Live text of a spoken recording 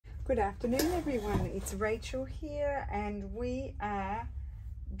Good afternoon everyone, it's Rachel here and we are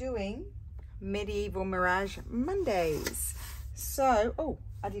doing Medieval Mirage Mondays. So, oh,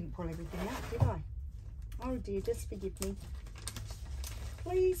 I didn't pull everything out, did I? Oh dear, just forgive me.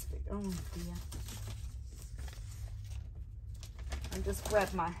 Please, oh dear. I'll just grab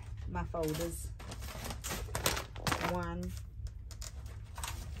my folders. One.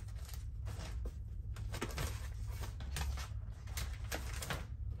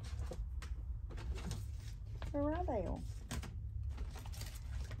 Where are they all?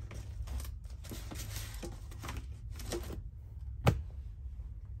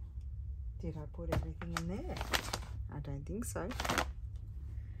 Did I put everything in there? I don't think so.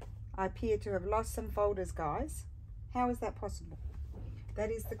 I appear to have lost some folders, guys. How is that possible? That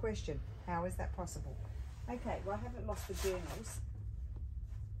is the question. How is that possible? Okay, well, I haven't lost the journals.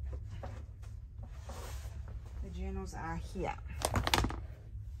 The journals are here.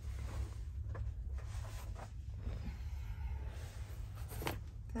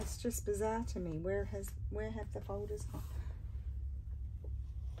 That's just bizarre to me. Where have the folders gone?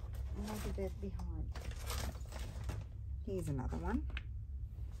 Maybe they're behind. Here's another one.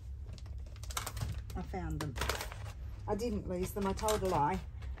 I found them. I didn't lose them. I told a lie.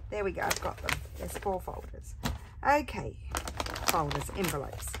 There we go. I've got them. There's 4 folders. Okay. Folders,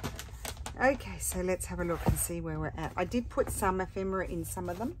 envelopes. Okay, so let's have a look and see where we're at. I did put some ephemera in some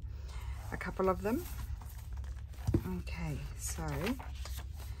of them. A couple of them. Okay, so...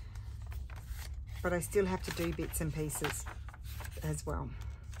 but I still have to do bits and pieces as well.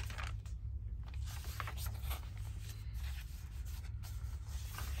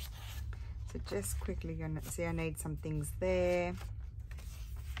 So just quickly gonna see, I need some things there.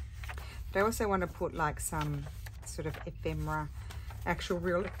 But I also want to put like some sort of ephemera, actual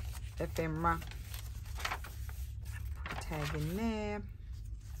real ephemera. Put a tag in there.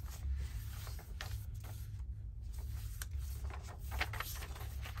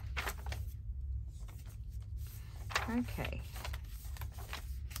 Okay,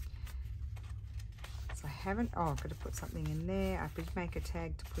 so I haven't, oh, I've got to put something in there. I could make a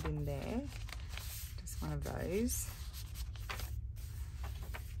tag to put in there, just one of those.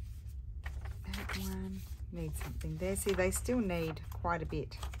 That one needs something there. See, they still need quite a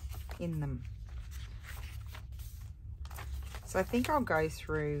bit in them. So I think I'll go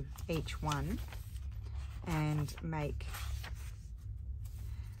through each one and make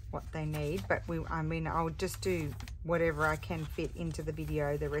what they need, but I mean, I'll just do whatever I can fit into the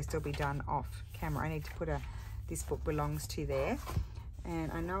video. The rest will be done off camera. I need to put this book belongs to there,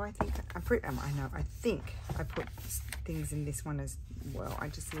 and I think I put things in this one as well. I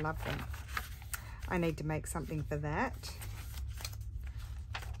just love them. I need to make something for that.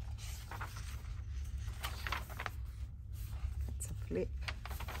 That's a flip.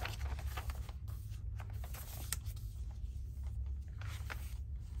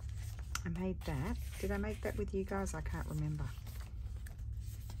 I made that. Did I make that with you guys? I can't remember.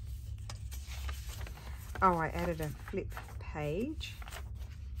 Oh, I added a flip page.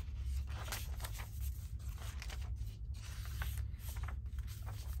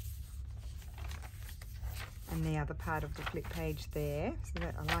 And the other part of the flip page there. So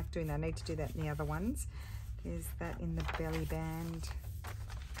that, I like doing that. I need to do that in the other ones. There's that in the belly band.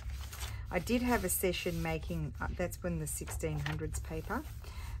 I did have a session making, that's when the 1600s paper.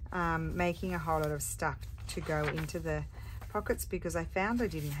 Making a whole lot of stuff to go into the pockets because I found I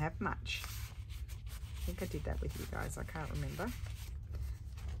didn't have much. I think I did that with you guys. I can't remember.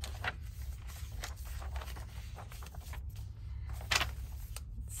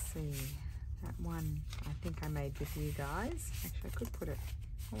 Let's see. That one I think I made with you guys. Actually, I could put it,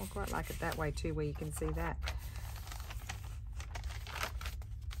 oh, I quite like it that way too, where you can see that.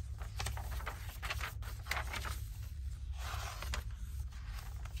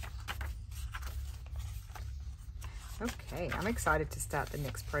 Okay, I'm excited to start the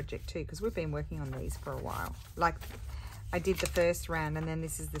next project too, because we've been working on these for a while. Like, I did the first round and then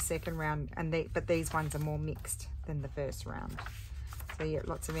this is the second round, and but these ones are more mixed than the first round. So yeah,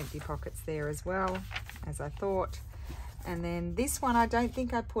 lots of empty pockets there as well, as I thought. And then this one, I don't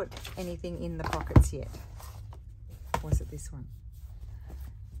think I put anything in the pockets yet. Was it this one?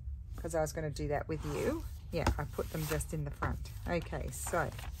 Because I was going to do that with you. Yeah, I put them just in the front. Okay, so I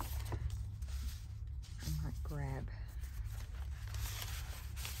might grab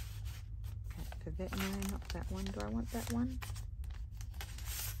for that. No, not that one. Do I want that one?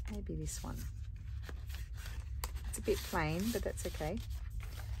 Maybe this one. It's a bit plain, but that's okay.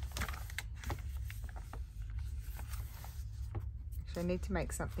 Actually, I need to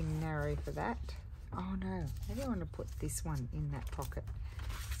make something narrow for that. Oh no, maybe I want to put this one in that pocket.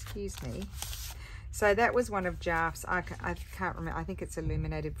 It's excuse me. So that was one of Jarf's, I can't remember, I think it's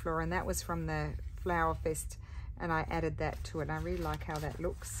illuminated flora, and that was from the Flower Fest, and I added that to it. I really like how that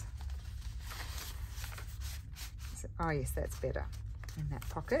looks. So, oh yes, that's better in that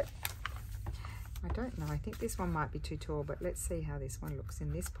pocket. I don't know, I think this one might be too tall, but let's see how this one looks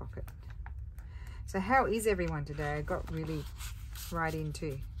in this pocket. So how is everyone today? I got really right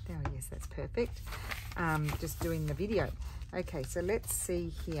into, oh yes, that's perfect. Just doing the video. Okay, so let's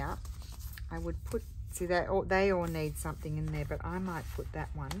see here. I would put, see they all need something in there, but I might put that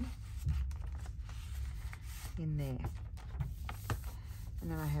one in there.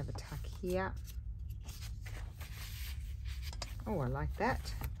 And then I have a tuck here. Oh, I like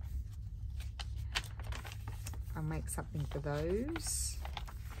that. I'll make something for those.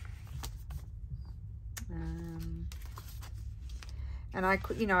 And I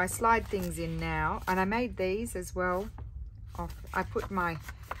could, you know, I slide things in now, and I made these as well. I put my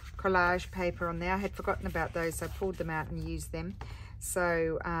collage paper on there. I had forgotten about those, so I pulled them out and used them.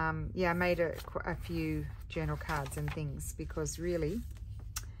 So yeah, I made a few journal cards and things, because really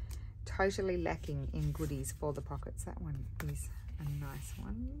totally lacking in goodies for the pockets. That one is a nice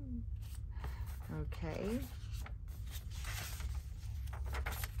one. Okay.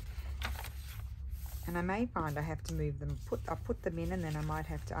 And I may find I have to move them. I'll put them in, and then I might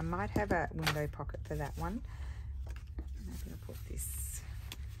have a window pocket for that one. Maybe I'll put this.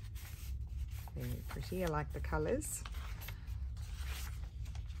 Very pretty. I like the colours.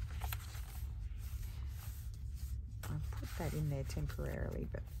 I'll put that in there temporarily,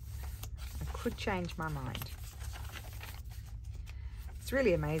 but I could change my mind. It's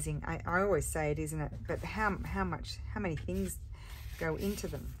really amazing. I always say it, isn't it? But how many things go into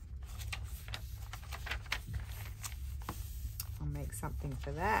them. I'll make something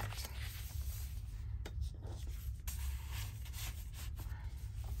for that.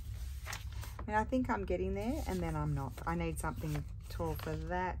 And I think I'm getting there, and then I'm not. I need something tall for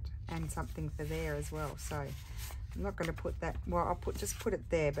that and something for there as well. So I'm not going to put that, well, I'll just put it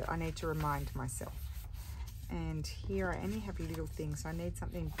there, but I need to remind myself. And here I only have little things, so I need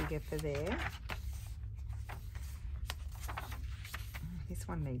something bigger for there. This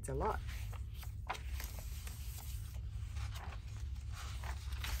one needs a lot.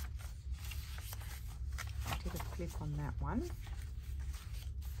 I did a flip on that one.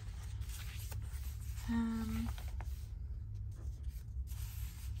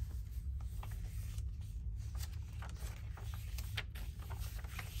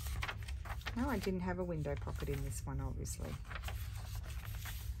 No, I didn't have a window pocket in this one, obviously.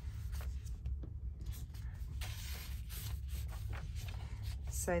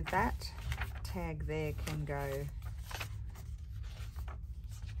 So that tag there can go,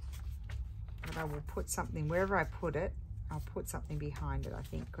 but I will put something, wherever I put it, I'll put something behind it, I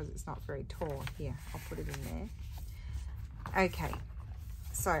think, because it's not very tall. Here, I'll put it in there. Okay,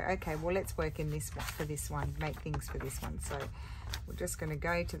 so, okay, well, let's work in this one, for this one, make things for this one. So we're just going to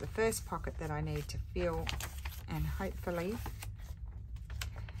go to the first pocket that I need to fill, and hopefully,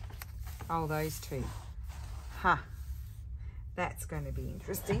 oh, those two. Huh, that's going to be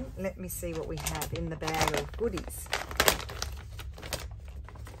interesting. Let me see what we have in the bag of goodies.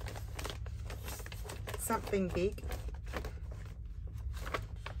 Something big.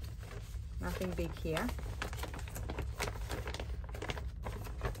 Nothing big here.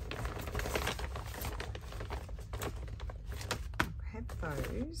 I have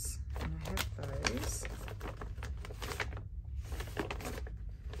those, and I have those.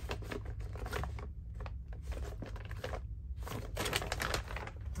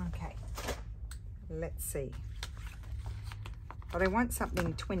 Okay, let's see. But I want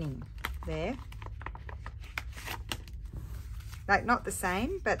something twinning there. Like not the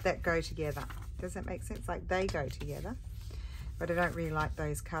same, but that go together. Does that make sense? Like they go together. But I don't really like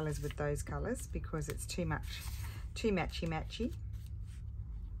those colours with those colours because it's too much, too matchy-matchy.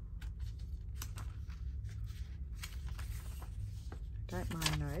 Don't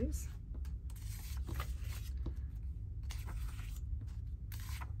mind those.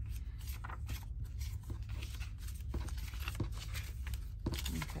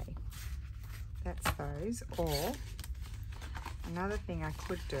 Okay, that's those. Or another thing I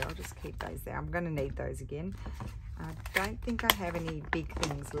could do, I'll just keep those there. I'm going to need those again. I don't think I have any big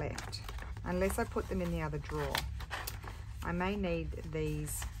things left, unless I put them in the other drawer. I may need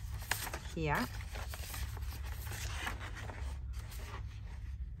these here.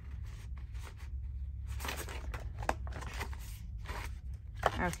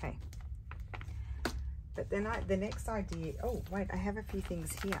 Okay. But then the next idea, oh wait, I have a few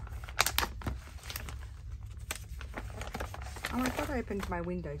things here. Oh, I thought I opened my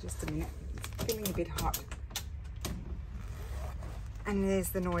window just a minute. It's feeling a bit hot. And there's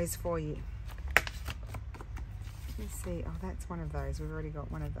the noise for you. Let's see. Oh, that's one of those. We've already got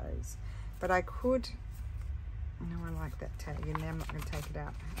one of those. But I could... No, I like that tag in there. I'm not going to take it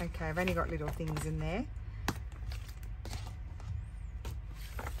out. Okay, I've only got little things in there.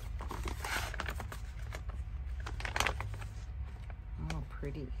 Oh,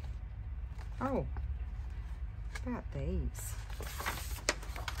 pretty. Oh, about these.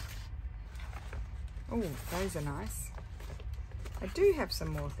 Oh, those are nice. I do have some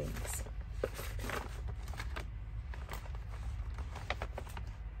more things.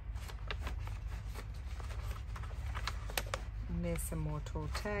 And there's some more tall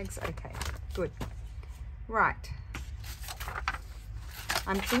tags. Okay, good. Right.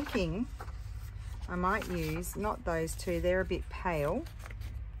 I'm thinking I might use, not those two, they're a bit pale.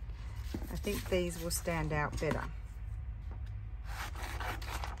 I think these will stand out better.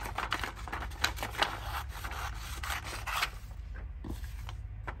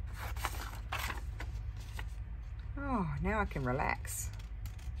 Oh, now I can relax.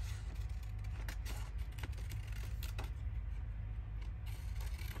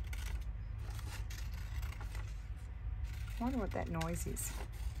 I wonder what that noise is.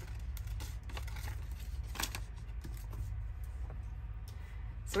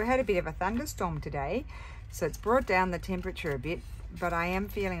 So we had a bit of a thunderstorm today, so it's brought down the temperature a bit, but I am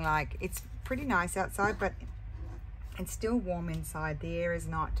feeling like it's pretty nice outside, but it's still warm inside. The air is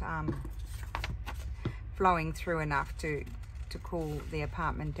not flowing through enough to cool the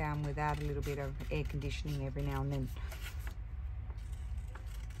apartment down without a little bit of air conditioning every now and then.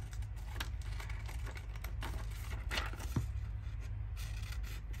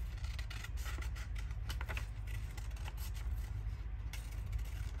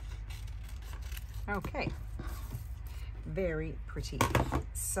 Okay, very pretty.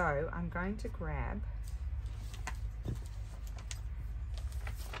 So I'm going to grab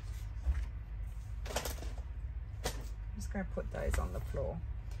going to put those on the floor.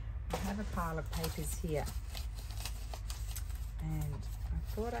 I have a pile of papers here, and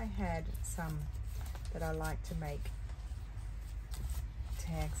I thought I had some that I like to make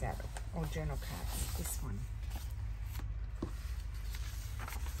tags out of, or journal cards. This one.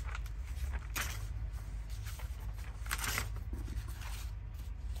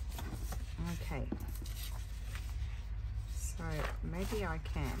 Okay, so maybe I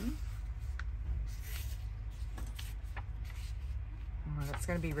can. Oh, that's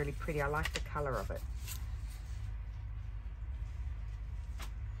going to be really pretty. I like the colour of it.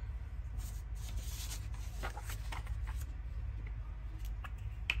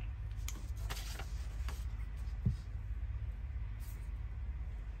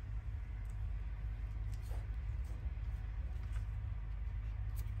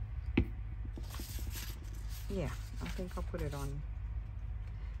 Yeah, I think I'll put it on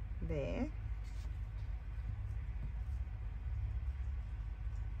there.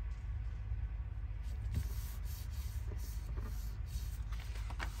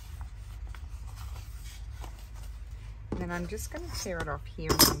 And then I'm just going to tear it off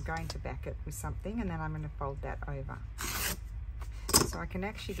here, and I'm going to back it with something, and then I'm going to fold that over. So I can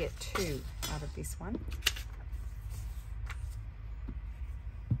actually get two out of this one.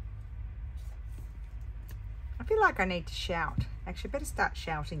 I feel like I need to shout. Actually, I better start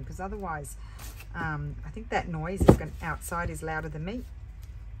shouting, because otherwise I think that noise is going outside is louder than me.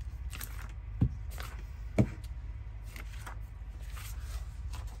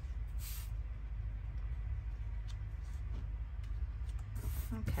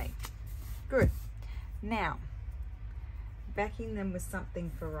 Okay, good. Now, backing them with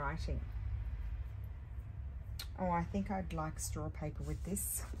something for writing. Oh, I think I'd like straw paper with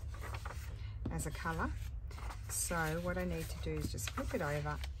this as a colour. So what I need to do is just flip it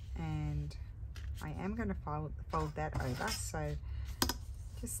over, and I am going to fold that over. So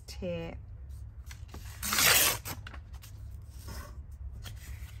just tear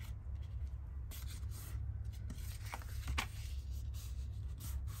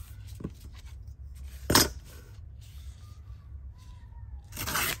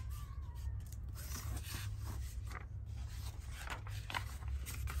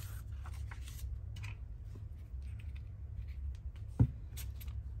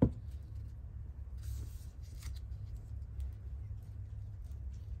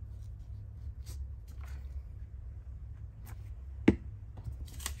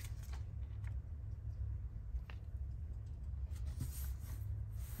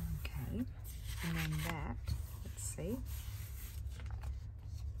and then that, let's see,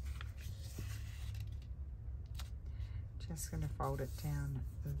 just going to fold it down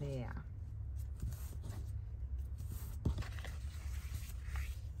there.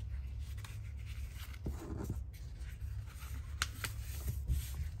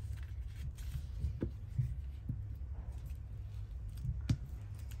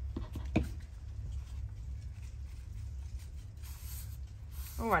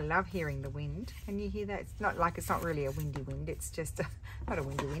 Oh, I love hearing the wind. Can you hear that? It's not really a windy wind. It's just not a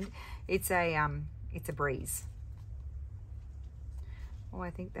windy wind. It's a breeze. Oh, I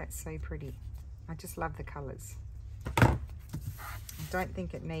think that's so pretty. I just love the colors. I don't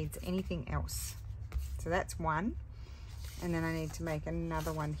think it needs anything else. So that's one. And then I need to make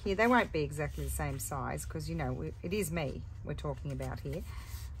another one here. They won't be exactly the same size because, you know, it is me we're talking about here.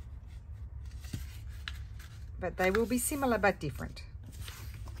 But they will be similar but different.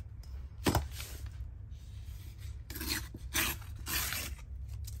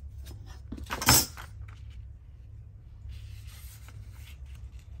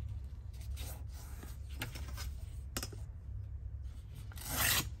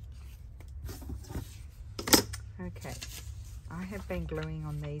 Okay, I have been gluing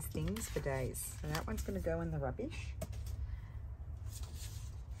on these things for days. So that one's going to go in the rubbish.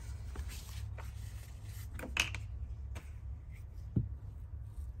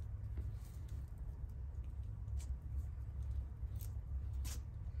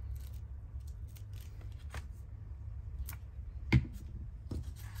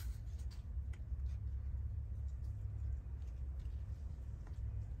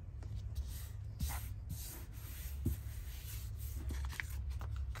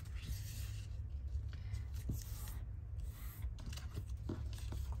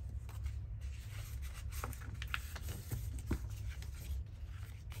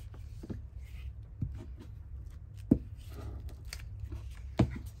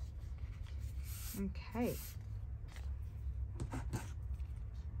 Okay.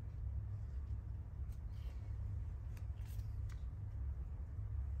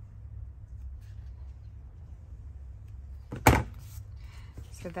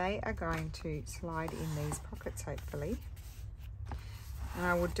 So they are going to slide in these pockets, hopefully. And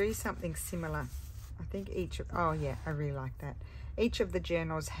I will do something similar. I think oh yeah, I really like that. Each of the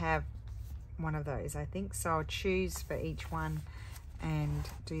journals have one of those, I think. So I'll choose for each one and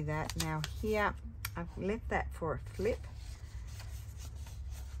do that. Now here, I've left that for a flip.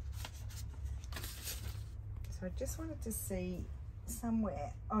 So I just wanted to see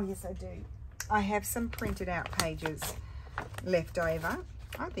somewhere. Oh yes, I do. I have some printed out pages left over.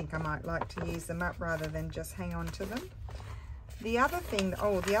 I think I might like to use them up rather than just hang on to them. The other thing,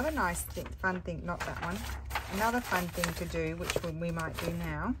 the other nice thing, fun thing, not that one, another fun thing to do, which we might do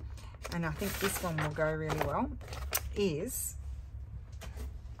now, and I think this one will go really well, is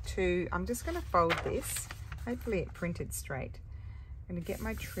I'm just going to fold this. Hopefully it printed straight. I'm going to get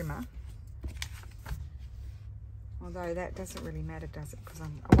my trimmer. Although that doesn't really matter, does it? Because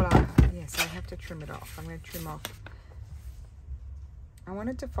yes, I have to trim it off. I'm going to trim off. I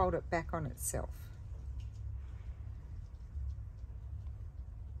wanted to fold it back on itself.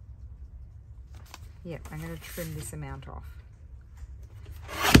 Yep, I'm going to trim this amount off.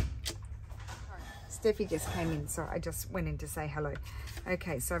 Steffi just came in, so I just went in to say hello.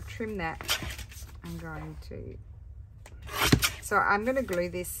 Okay, so I've trimmed that. I'm going to glue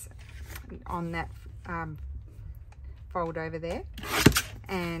this on that fold over there,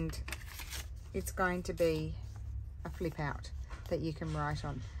 and it's going to be a flip out that you can write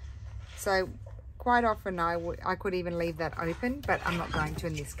on. So quite often I could even leave that open, but I'm not going to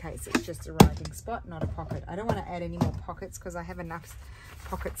in this case. It's just a writing spot, not a pocket. I don't want to add any more pockets because I have enough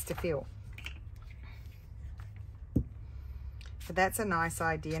pockets to fill. But that's a nice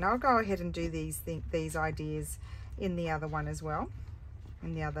idea, and I'll go ahead and do these ideas in the other one as well,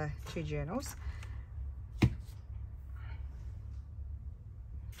 in the other two journals.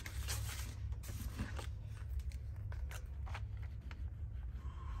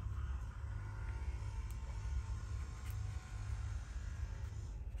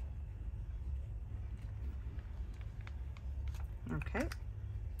 Okay.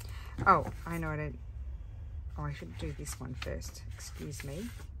 Oh, I know it. Oh, I should do this one first. Excuse me.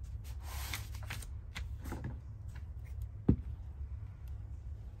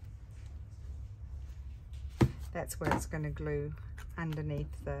 That's where it's going to glue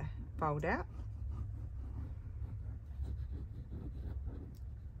underneath the fold out.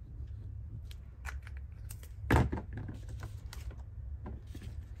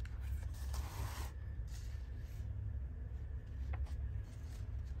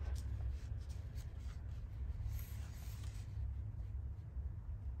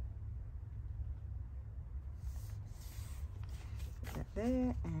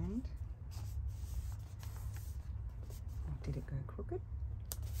 there, and did it go crooked?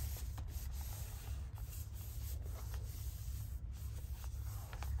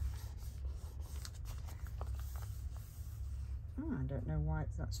 Oh, I don't know why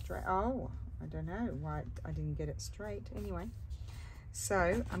it's not straight. Oh, I don't know why I didn't get it straight. Anyway,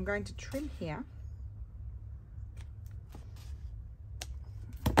 so I'm going to trim here.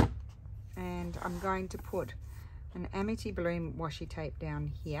 And I'm going to put an Amity Bloom washi tape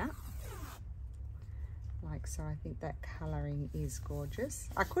down here. Like so. I think that colouring is gorgeous.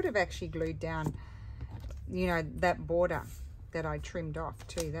 I could have actually glued down, you know, that border that I trimmed off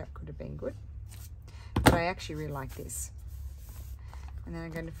too. That could have been good. But I actually really like this. And then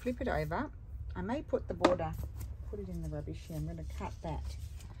I'm going to flip it over. I may put the border, put it in the rubbish here. I'm going to cut that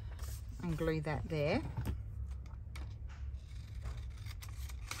and glue that there.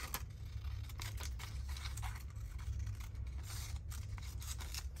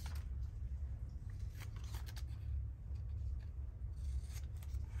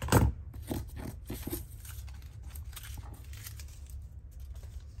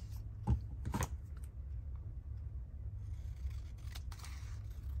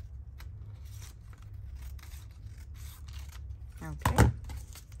 Okay.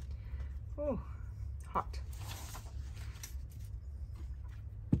 Oh, hot.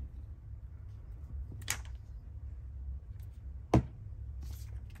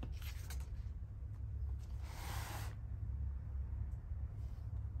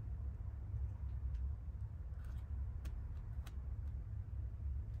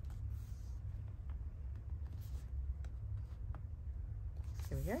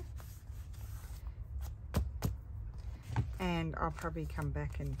 There we go. And I'll probably come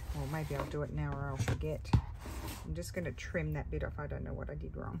back and, or maybe I'll do it now or I'll forget. I'm just going to trim that bit off. I don't know what I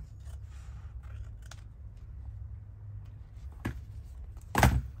did wrong.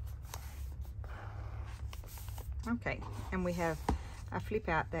 Okay, and we have a flip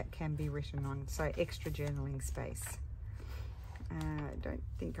out that can be written on, so extra journaling space. I don't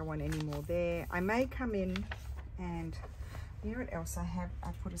think I want any more there. I may come in and, you know what else I have?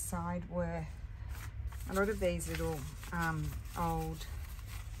 I put aside were a lot of these little old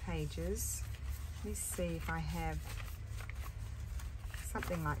pages. Let me see if I have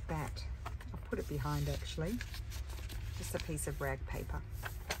something like that. I'll put it behind actually. Just a piece of rag paper.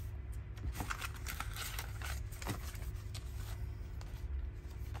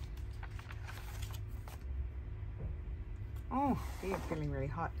 Oh, dear, feeling really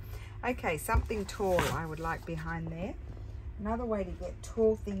hot. Okay, something tall I would like behind there. Another way to get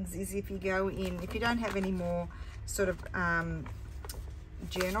tall things is if you go in, if you don't have any more sort of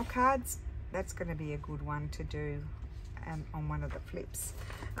journal cards, that's going to be a good one to do on one of the flips.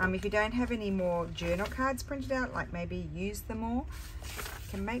 If you don't have any more journal cards printed out, like maybe use them all, you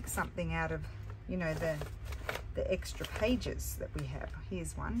can make something out of, you know, the extra pages that we have.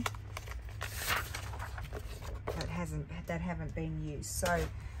 Here's one that haven't been used. So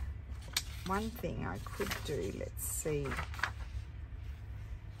one thing I could do, let's see.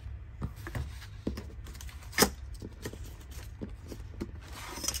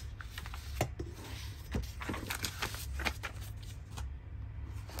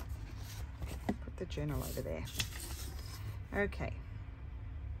 Put the journal over there. Okay.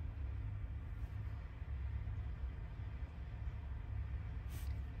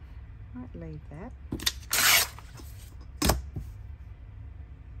 Might leave that.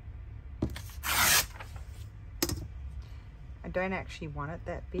 I don't actually want it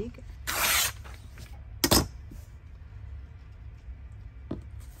that big.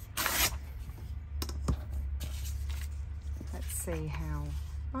 Let's see how,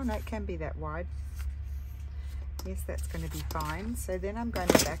 oh no, it can be that wide. Yes, that's going to be fine. So then I'm going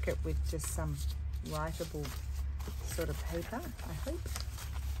to back it with just some writable sort of paper, I hope.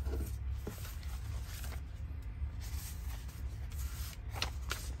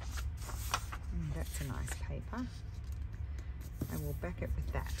 That's a nice paper. I will back it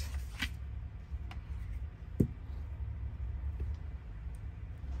with that.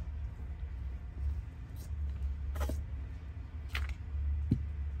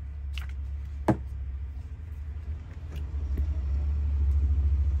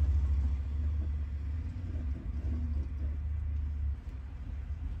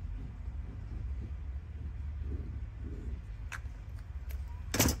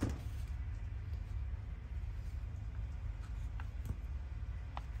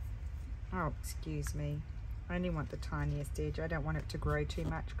 Oh, excuse me. I only want the tiniest edge. I don't want it to grow too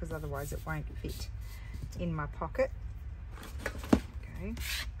much because otherwise it won't fit in my pocket. Okay.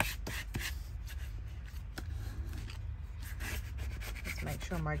 Let's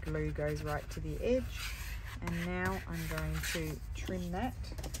sure my glue goes right to the edge. And now I'm going to trim that.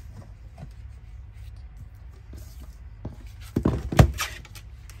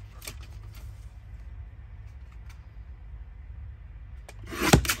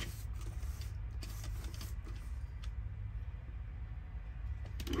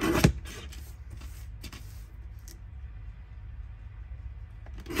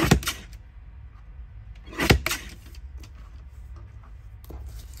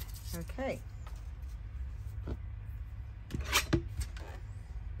 Okay.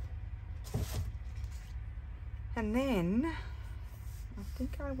 And then I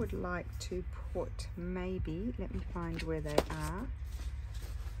think I would like to put maybe, let me find where they are.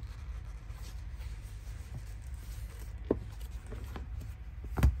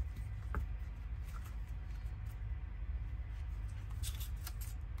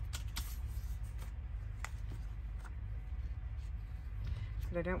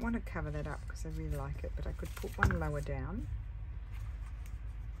 But I don't want to cover that up because I really like it, but I could put one lower down.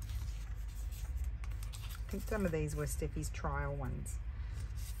 I think some of these were Steffi's trial ones,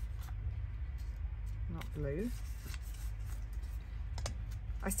 not blue.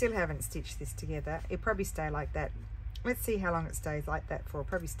 I still haven't stitched this together. It'll probably stay like that. Let's see how long it stays like that for. It'll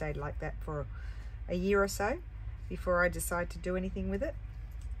probably stay like that for a year or so before I decide to do anything with it.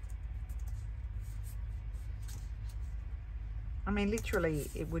 I mean, literally,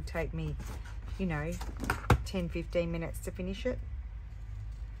 it would take me, you know, 10-15 minutes to finish it.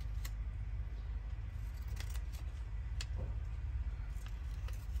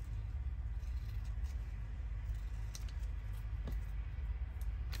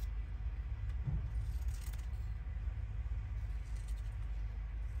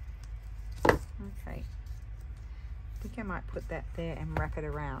 Okay, I think I might put that there and wrap it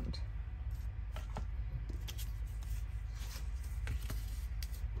around.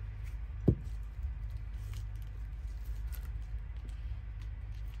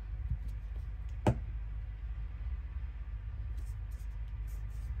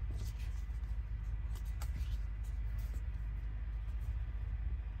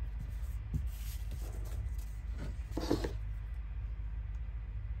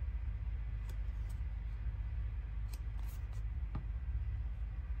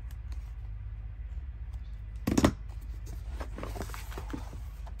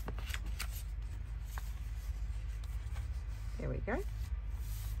 There we go.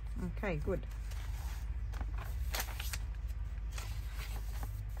 Okay, good.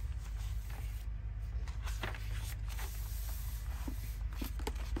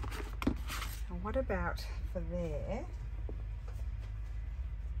 And what about for there?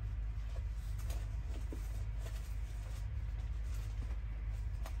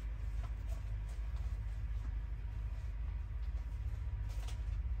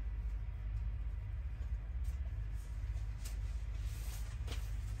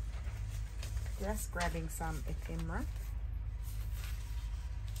 Just grabbing some ephemera.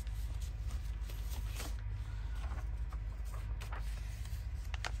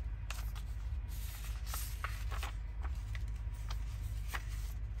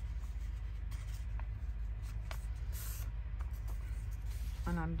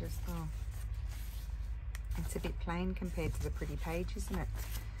 And I'm just, oh, it's a bit plain compared to the pretty page, isn't it?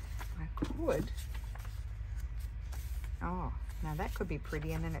 I could, oh, now that could be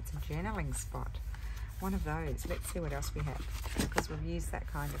pretty, and then it's a journaling spot. One of those. Let's see what else we have, because we've used that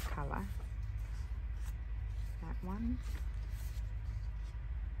kind of colour. That one.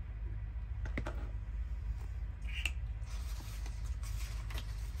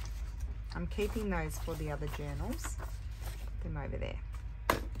 I'm keeping those for the other journals. Put them over there.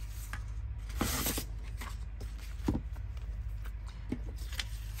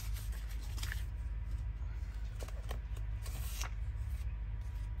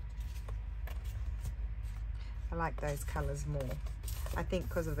 I like those colours more, I think,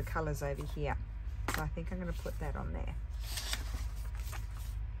 because of the colours over here. So I think I'm going to put that on there.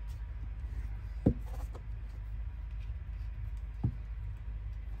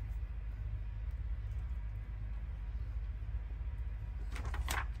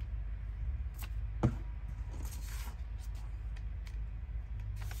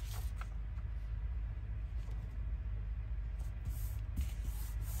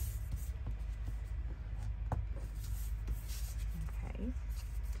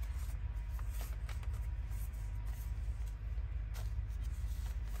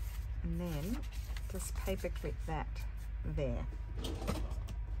 And then just paper clip that there.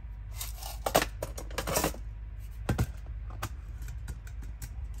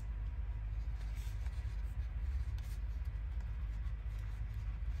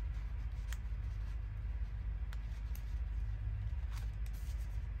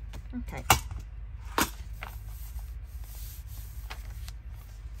 Okay.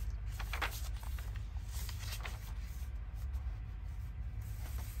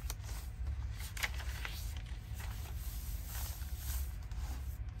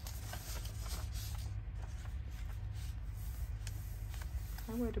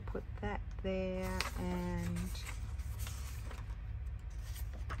 I were to put that there, and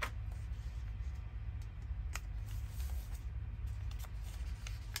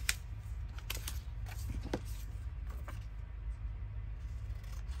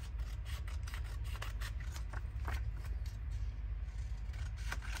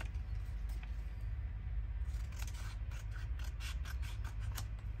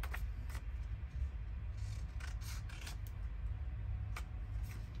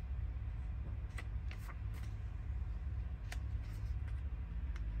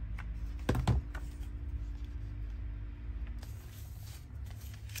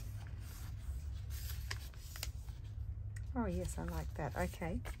oh yes, I like that.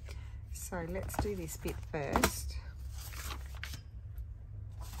 Okay, so let's do this bit first.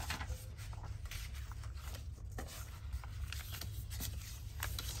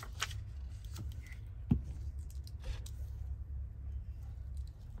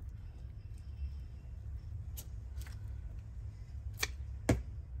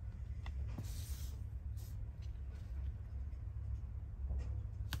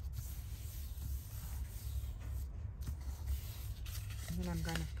 And then I'm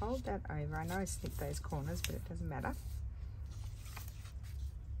going to fold that over. I know I snipped those corners, but it doesn't matter.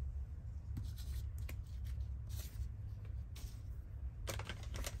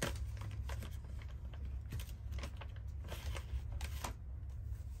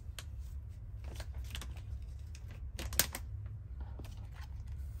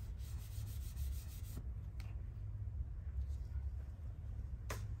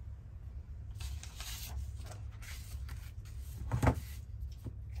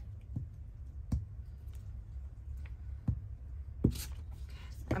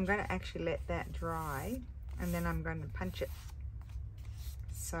 I'm going to actually let that dry, and then I'm going to punch it.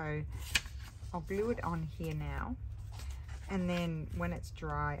 So I'll glue it on here now, and then when it's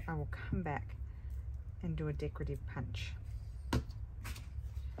dry I will come back and do a decorative punch.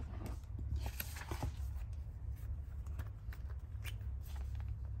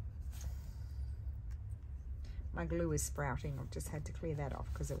 My glue is sprouting. I've just had to clear that off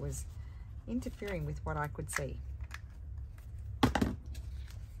because it was interfering with what I could see.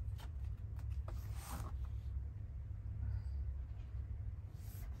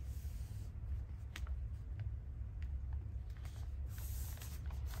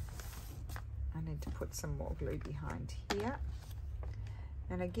 I need to put some more glue behind here,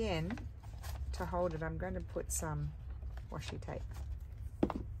 and again, to hold it, I'm going to put some washi tape.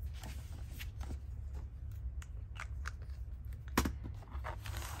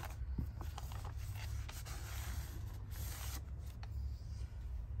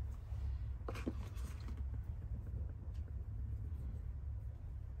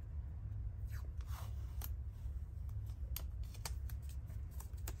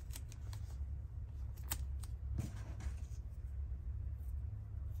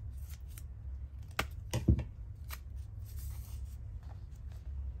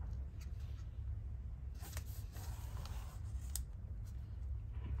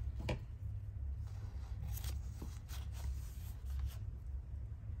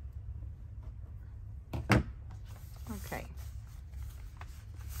 Okay.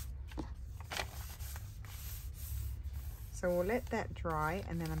 So we'll let that dry,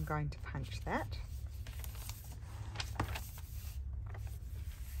 and then I'm going to punch that.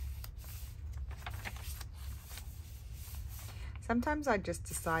 Sometimes I just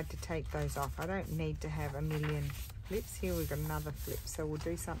decide to take those off. I don't need to have a million flips. Here we've got another flip, so we'll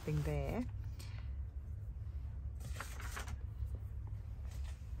do something there.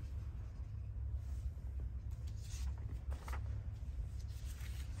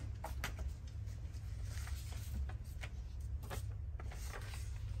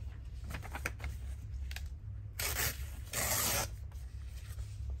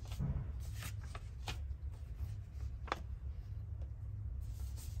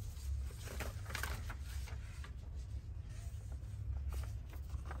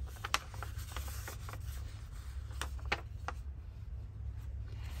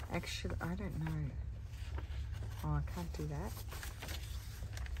 Actually, I don't know. Oh, I can't do that.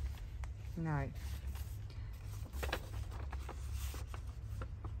 No.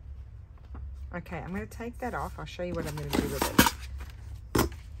 Okay, I'm going to take that off. I'll show you what I'm going to do with it.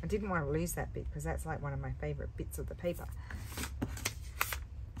 I didn't want to lose that bit because that's like one of my favorite bits of the paper.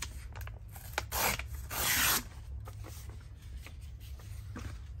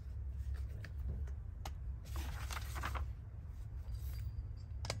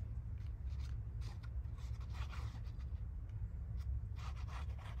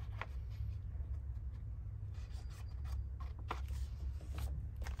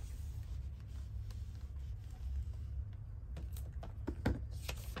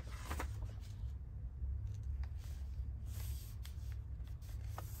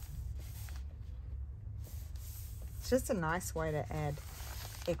 just a nice way to add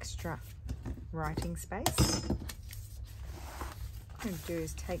extra writing space. What I'm going to do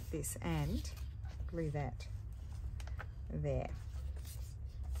is take this and glue that there.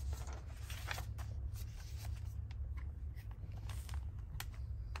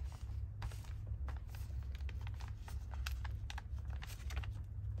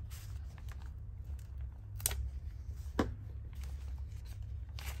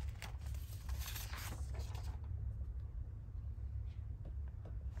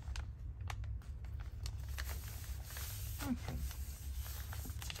 Okay.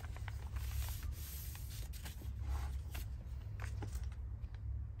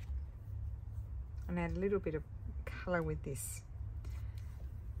 And add a little bit of colour with this.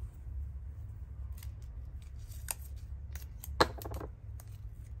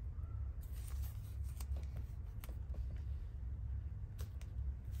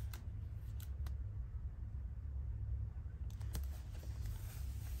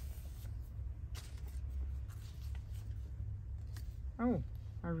 Oh,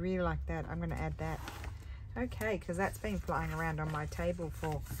 I really like that. I'm going to add that. Okay, because that's been flying around on my table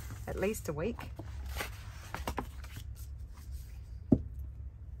for at least a week.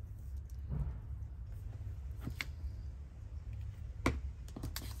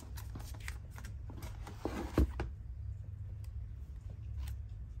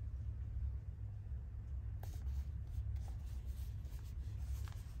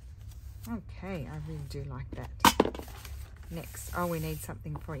 Okay, I really do like that. Next, oh, we need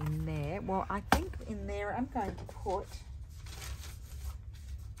something for in there. Well, I think in there I'm going to put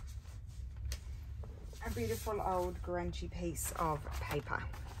a beautiful old grungy piece of paper.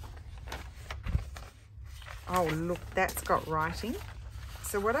 Oh, look, that's got writing.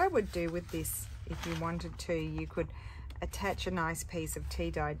 So what I would do with this, if you wanted to, you could attach a nice piece of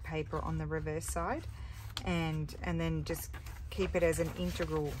tea-dyed paper on the reverse side and then just keep it as an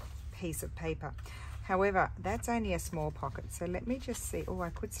integral piece of paper. However, that's only a small pocket, so let me just see. Oh,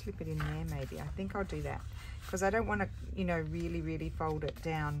 I could slip it in there maybe. I think I'll do that because I don't want to, you know, really fold it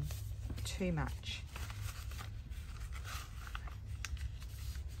down too much.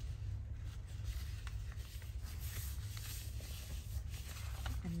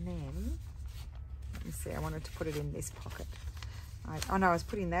 And then, let me see, I wanted to put it in this pocket. Oh no, I was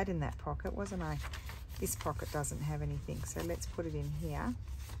putting that in that pocket, wasn't I? This pocket doesn't have anything, so let's put it in here.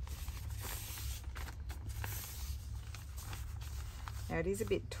 Now it is a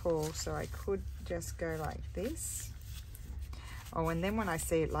bit tall, so I could just go like this. Oh, and then when I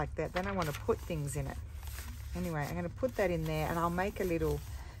see it like that, then I want to put things in it. Anyway, I'm going to put that in there and I'll make a little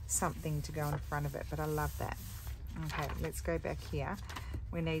something to go in front of it, but I love that. Okay, let's go back here.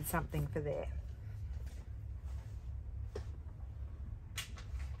 We need something for there.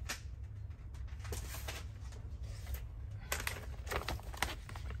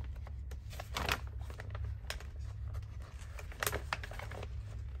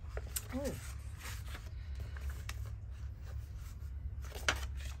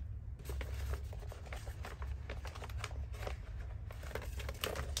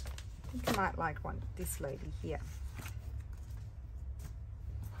 I might like one, this lady here.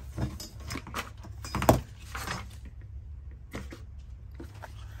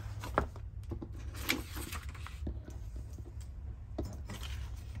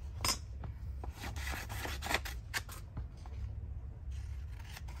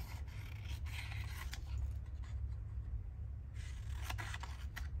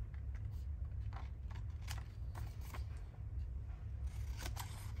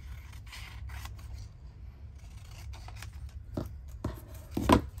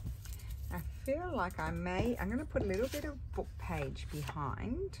 I feel like I'm going to put a little bit of book page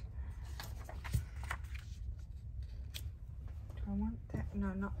behind. Do I want that?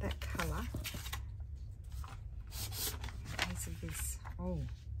 No, not that colour. A piece of this, oh,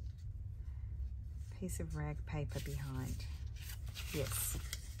 piece of rag paper behind. Yes.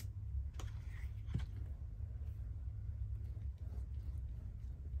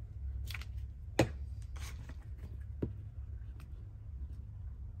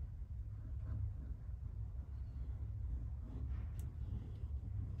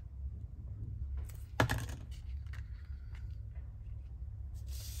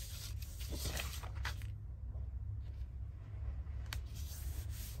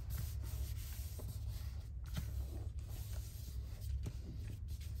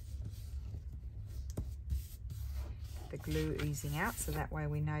 The glue oozing out, so that way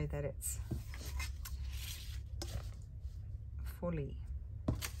we know that it's fully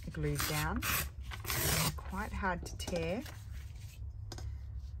glued down. Quite hard to tear.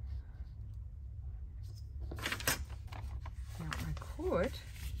 could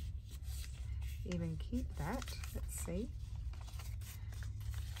even keep that. Let's see.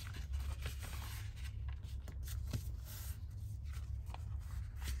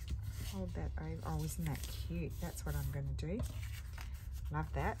 Hold that over. Oh, isn't that cute? That's what I'm going to do. Love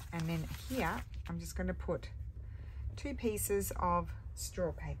that. And then here, I'm just going to put 2 pieces of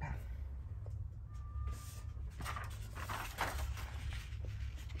straw paper.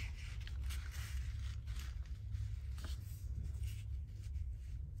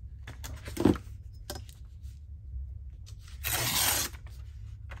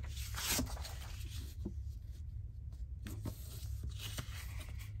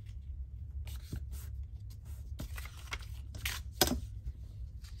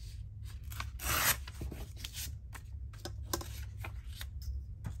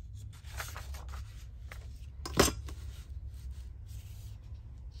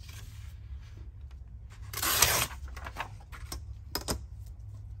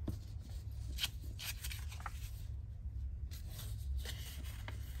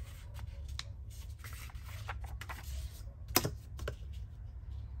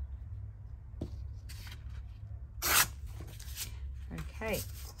 Okay.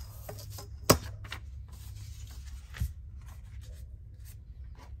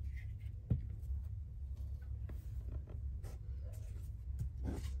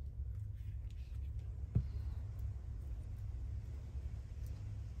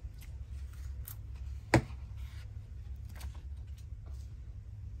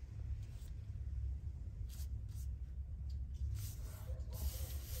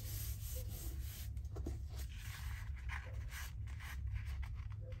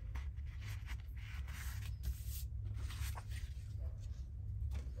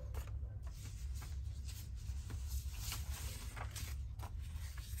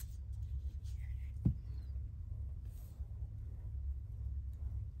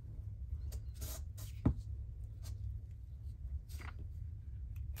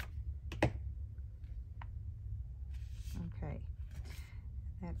 Okay,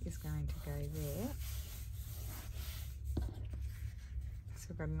 that is going to go there. So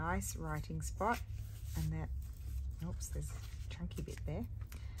we've got a nice writing spot, and that, oops, there's a chunky bit there.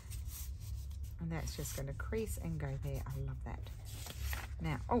 And that's just going to crease and go there. I love that.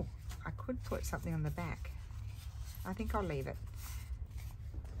 Now, oh, I could put something on the back. I think I'll leave it.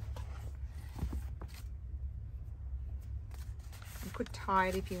 You could tie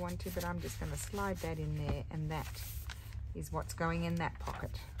it if you want to, but I'm just going to slide that in there, and that is what's going in that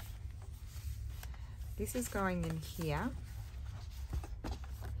pocket. This is going in here.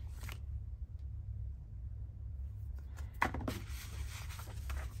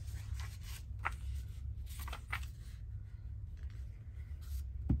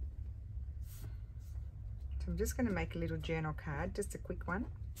 So I'm just going to make a little journal card, just a quick one,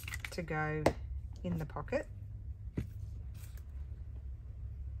 to go in the pocket.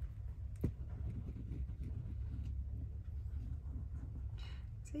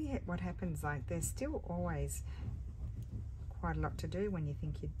 See what happens, like there's still always quite a lot to do when you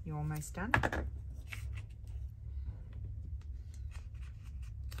think you're almost done.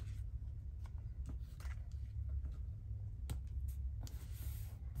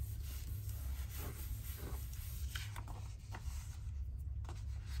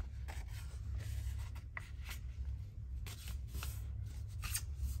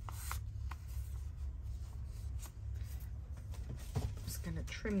 Going to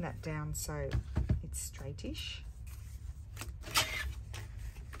trim that down so it's straightish.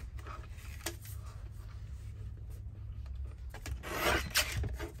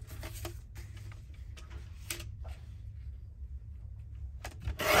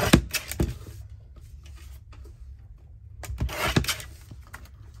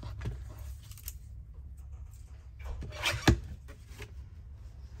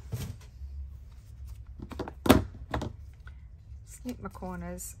 Snip my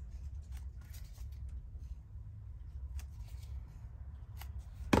corners.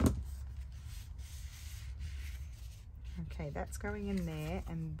 Okay, that's going in there,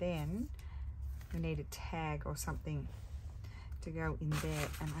 and then we need a tag or something to go in there,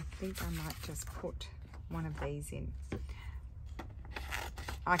 and I think I might just put one of these in.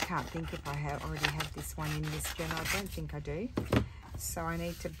 I can't think if I already have this one in this journal. I don't think I do. So I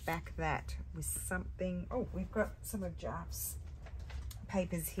need to back that with something. Oh, we've got some of Jarf's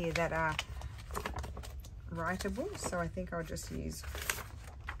papers here that are writable, so I think I'll just use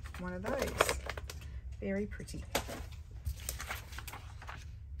one of those. Very pretty.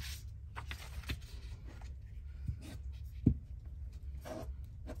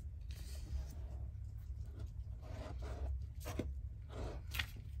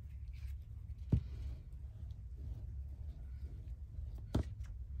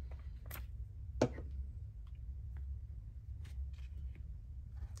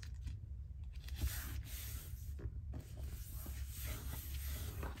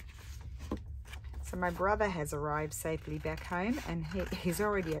 So my brother has arrived safely back home, and he's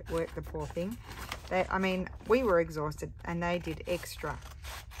already at work, the poor thing. I mean, we were exhausted, and they did extra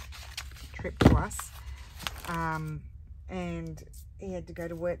trip to us. And he had to go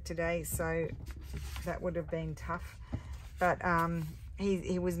to work today, so that would have been tough. But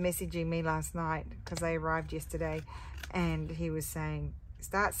he was messaging me last night because they arrived yesterday, and he was saying,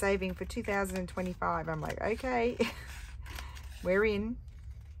 start saving for 2025. I'm like, okay, we're in.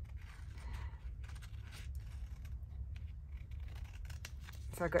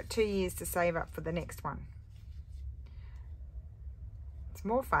 So I've got 2 years to save up for the next one. It's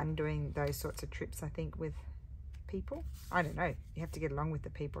more fun doing those sorts of trips, I think, with people. I don't know, you have to get along with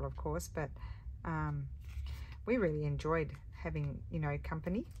the people, of course, but we really enjoyed having, you know,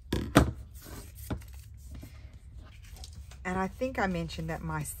 company. And I think I mentioned that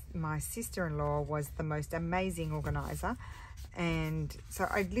my sister-in-law was the most amazing organizer, and so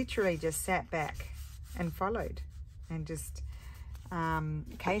I literally just sat back and followed, and just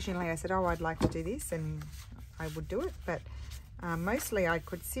occasionally I said, oh, I'd like to do this, and I would do it, but mostly I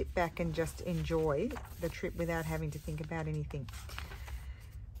could sit back and just enjoy the trip without having to think about anything.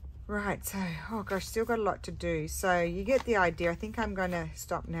 Right, so, oh gosh, still got a lot to do. So you get the idea. I think I'm going to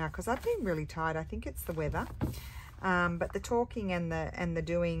stop now because I've been really tired. I think it's the weather. But the talking and the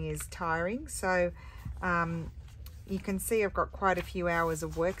doing is tiring. So you can see I've got quite a few hours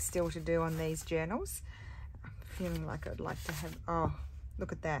of work still to do on these journals. I'm feeling like I'd like to have, oh,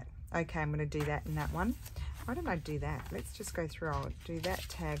 look at that. Okay, I'm going to do that in that one. Why don't I do that? Let's just go through. I'll do that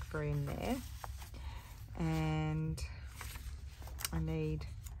tag for in there. And I need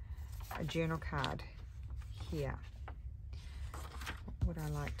a journal card here. What would I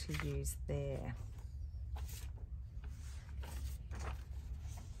like to use there?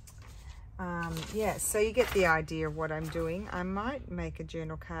 Yeah, so you get the idea of what I'm doing. I might make a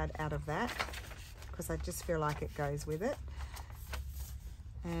journal card out of that because I just feel like it goes with it.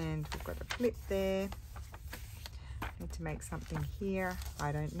 And we've got a flip there. Need to make something here.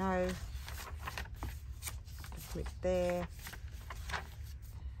 I don't know. A flip there.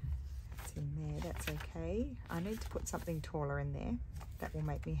 It's in there. That's okay. I need to put something taller in there. That will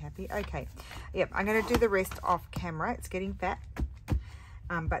make me happy. Okay. Yep, I'm going to do the rest off camera. It's getting fat.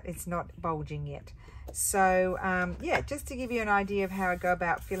 But it's not bulging yet. So yeah, just to give you an idea of how I go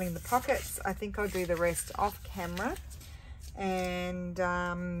about filling the pockets, I think I'll do the rest off camera. And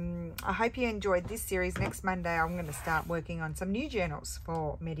I hope you enjoyed this series. Next Monday I'm going to start working on some new journals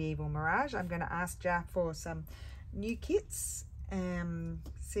for Medieval Mirage. I'm going to ask Jarf for some new kits,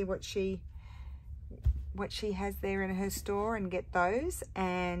 see what she has there in her store and get those.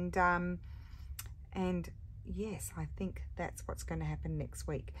 And yes, I think that's what's going to happen next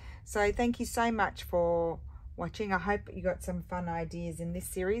week. So thank you so much for watching. I hope you got some fun ideas in this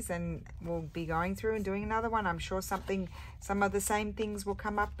series, and we'll be going through and doing another one. I'm sure some of the same things will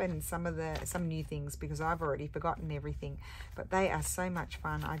come up, and some new things, because I've already forgotten everything, but they are so much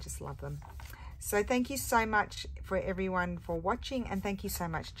fun. I just love them. So thank you so much for everyone for watching, and thank you so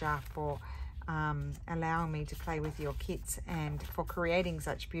much, Jarf, for allowing me to play with your kits and for creating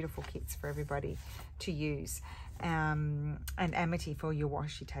such beautiful kits for everybody to use, and Amity for your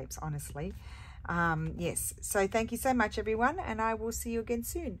washi tapes, honestly. Yes, so thank you so much, everyone, and I will see you again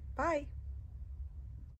soon. Bye.